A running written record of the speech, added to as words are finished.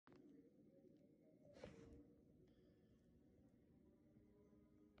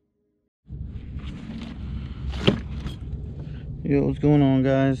Yo, what's going on,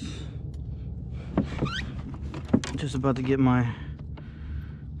 guys? Just about to get my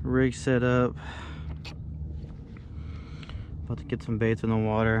rig set up. About to get some baits in the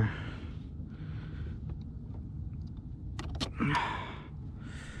water.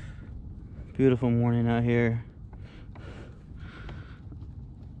 Beautiful morning out here.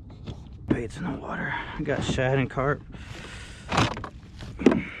 Baits in the water. I got shad and carp.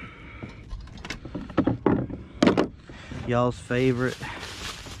 Y'all's favorite.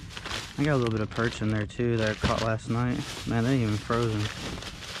 I got a little bit of perch in there too that I caught last night. Man, they ain't even frozen.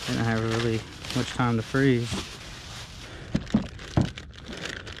 Didn't have really much time to freeze.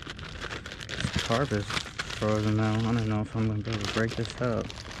 This carp is frozen now. I don't know if I'm gonna be able to break this up.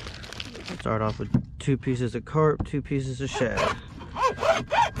 Start off with 2 pieces of carp, 2 pieces of shad.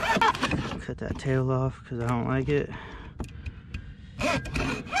 Cut that tail off because I don't like it.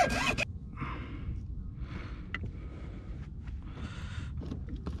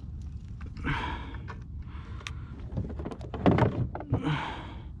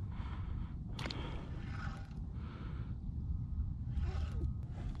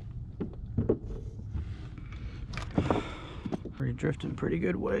 We're drifting pretty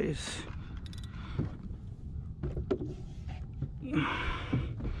good ways.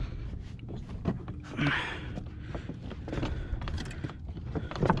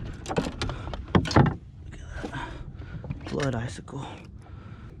 Blood icicle.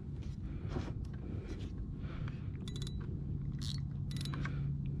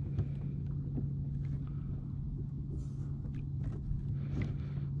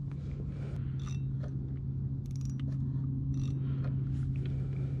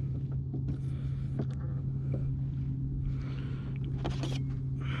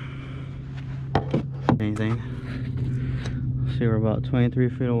 Anything. See, we're about 23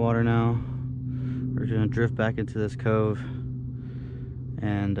 feet of water now. We're gonna drift back into this cove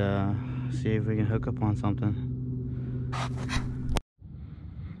and see if we can hook up on something.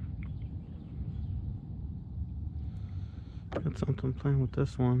 Got something playing with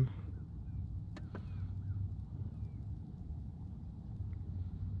this one.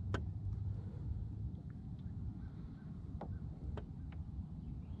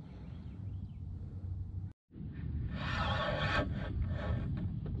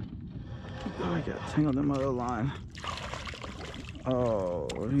 I got tangled in my other line. Oh,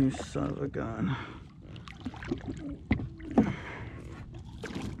 you son of a gun.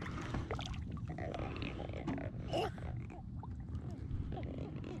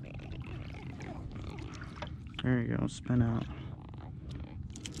 There you go, spin out.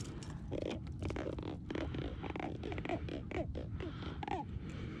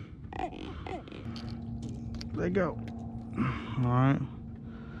 There you go. Alright.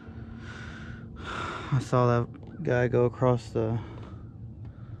 I saw that guy go across the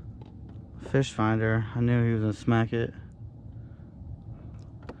fish finder. I knew he was gonna smack it.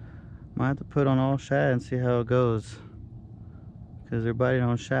 Might have to put on all shad and see how it goes, because they're biting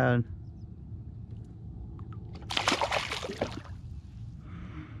on shad.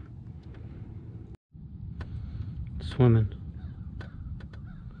 Swimming.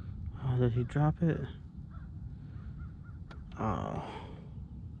 Oh, did he drop it? Oh.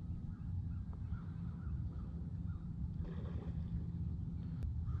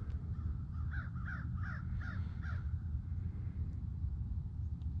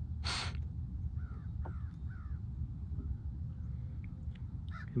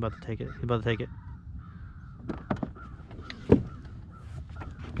 He's about to take it. He's about to take it.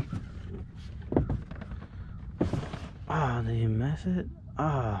 Ah, oh, did you mess it?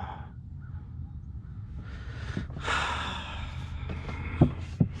 Ah.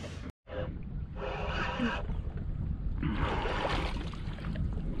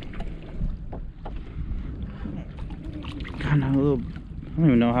 Kind of a little. I don't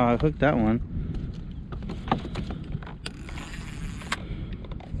even know how I hooked that one.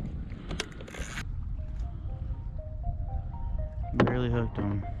 Barely hooked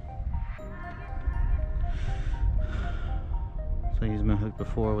him. So he's been hooked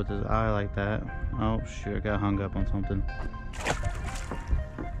before with his eye like that. Oh shoot, I got hung up on something.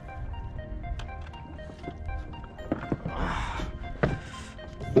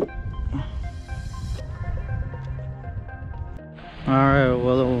 Alright,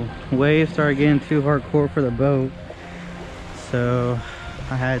 well the waves started getting too hardcore for the boat. So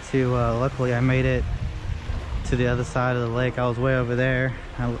I had to, luckily I made it to the other side of the lake. I was way over there.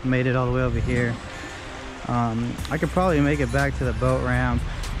 I made it all the way over here. I could probably make it back to the boat ramp,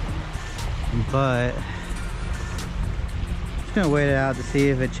 but I'm just gonna wait it out to see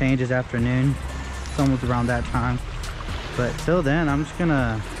if it changes afternoon. It's almost around that time. But till then, I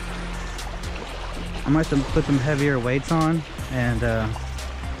might have to put some heavier weights on and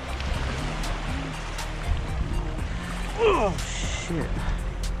oh shit,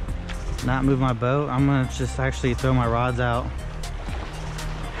 not move my boat. I'm gonna just actually throw my rods out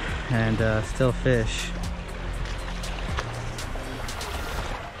and still fish.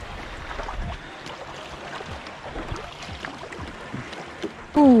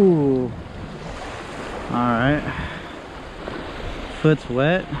 Ooh. All right. Foot's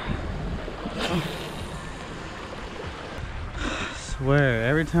wet. I swear,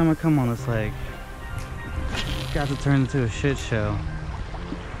 every time I come on this lake, it's got to turn into a shit show.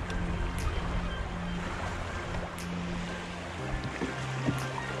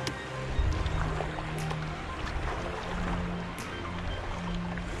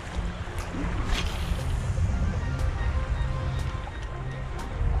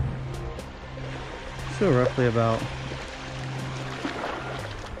 Still roughly about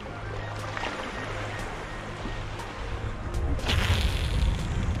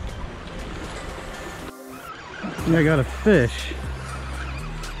I got a fish.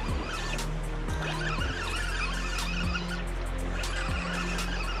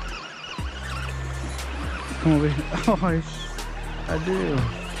 Come over here. Oh, I do.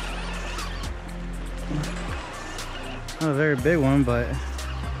 Not a very big one, but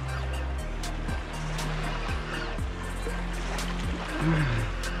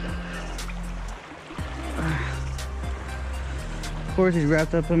of course he's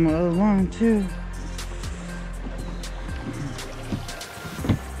wrapped up in my other line too.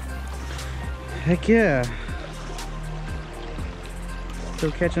 Heck yeah.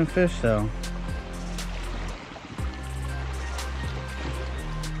 Still catching fish though.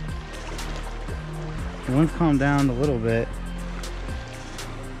 The wind's calmed down a little bit.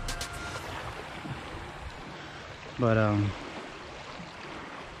 But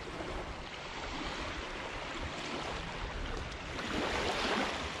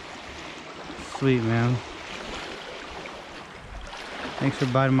sweet, man. Thanks for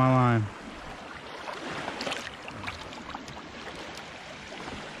biting my line.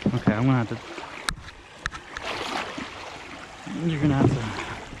 Okay, I'm gonna have to. You're gonna have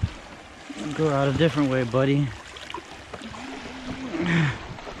to go out a different way, buddy.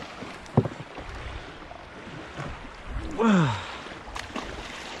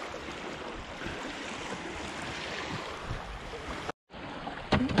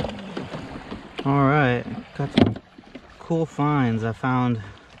 All right, got some cool finds. I found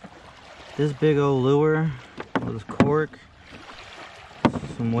this big old lure with cork,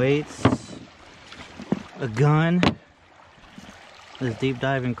 some weights, a gun, this deep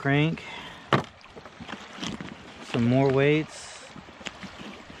diving crank, some more weights,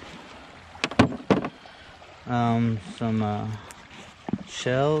 some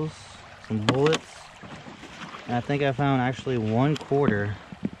shells, some bullets, and I think I found actually 1/4.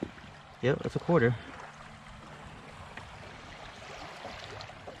 Yep, that's a quarter.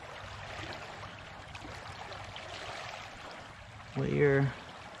 What year?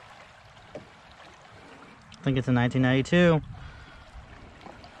 I think it's in 1992.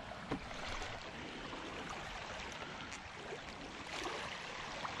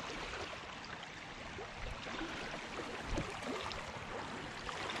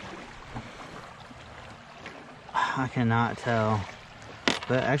 I cannot tell.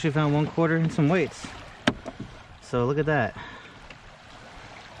 But I actually found 1/4 and some weights. So look at that.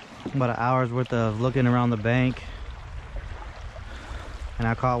 About an hour's worth of looking around the bank. And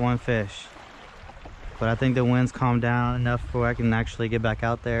I caught one fish. But I think the wind's calmed down enough where I can actually get back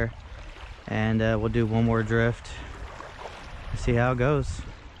out there. And we'll do one more drift. See how it goes.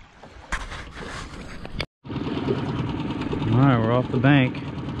 Alright, we're off the bank.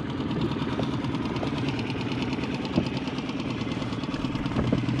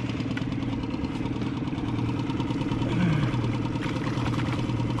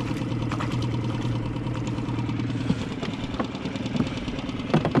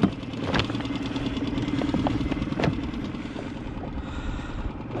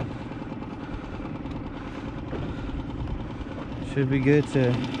 Should be good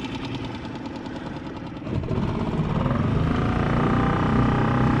to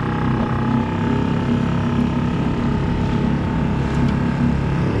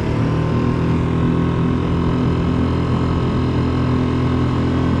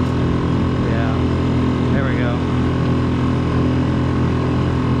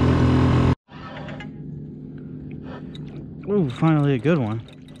ooh, finally a good one.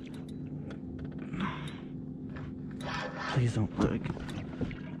 Please don't click.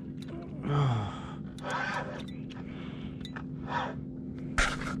 Oh.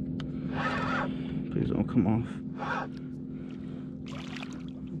 come off.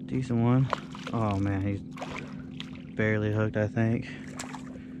 Decent one. Oh man, he's barely hooked, I think.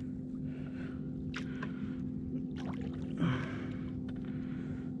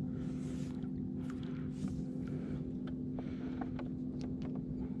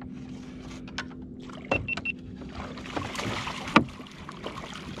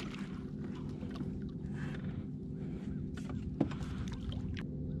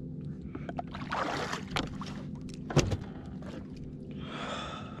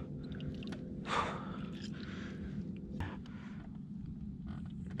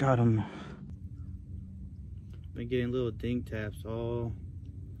 Got him. Been getting little dink taps all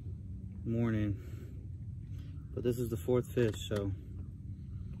morning, but this is the 4th fish. So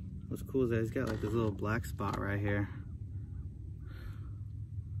what's cool is that he's got like this little black spot right here.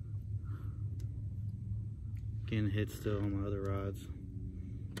 Getting hit still on my other rods.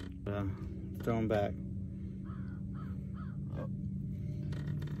 Throw him back.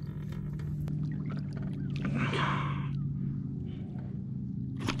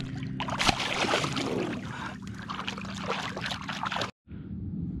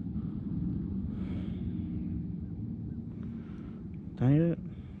 Dang it.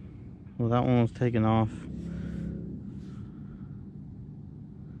 Well, that one was taken off.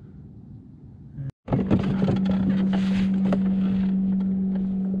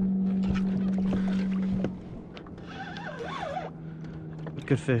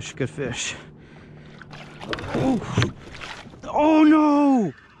 Good fish, good fish. Oh, oh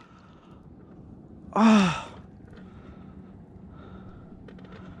no! Ah.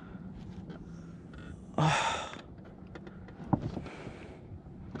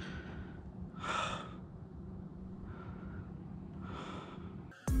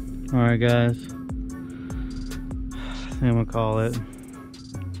 Alright guys, I think I'm gonna call it.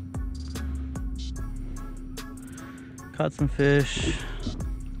 Caught some fish,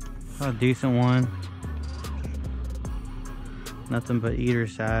 caught a decent one. Nothing but eater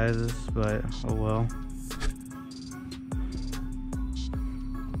sizes, but oh well.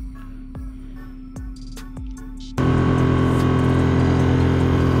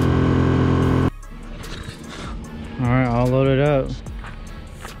 Alright, I'll load it up.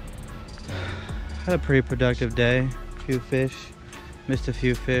 Had a pretty productive day. Few fish, missed a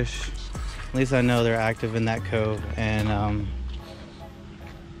few fish. At least I know they're active in that cove, and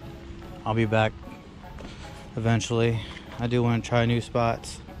I'll be back eventually. I do want to try new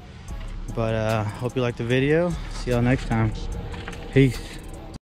spots, but hope you liked the video. See y'all next time. Peace.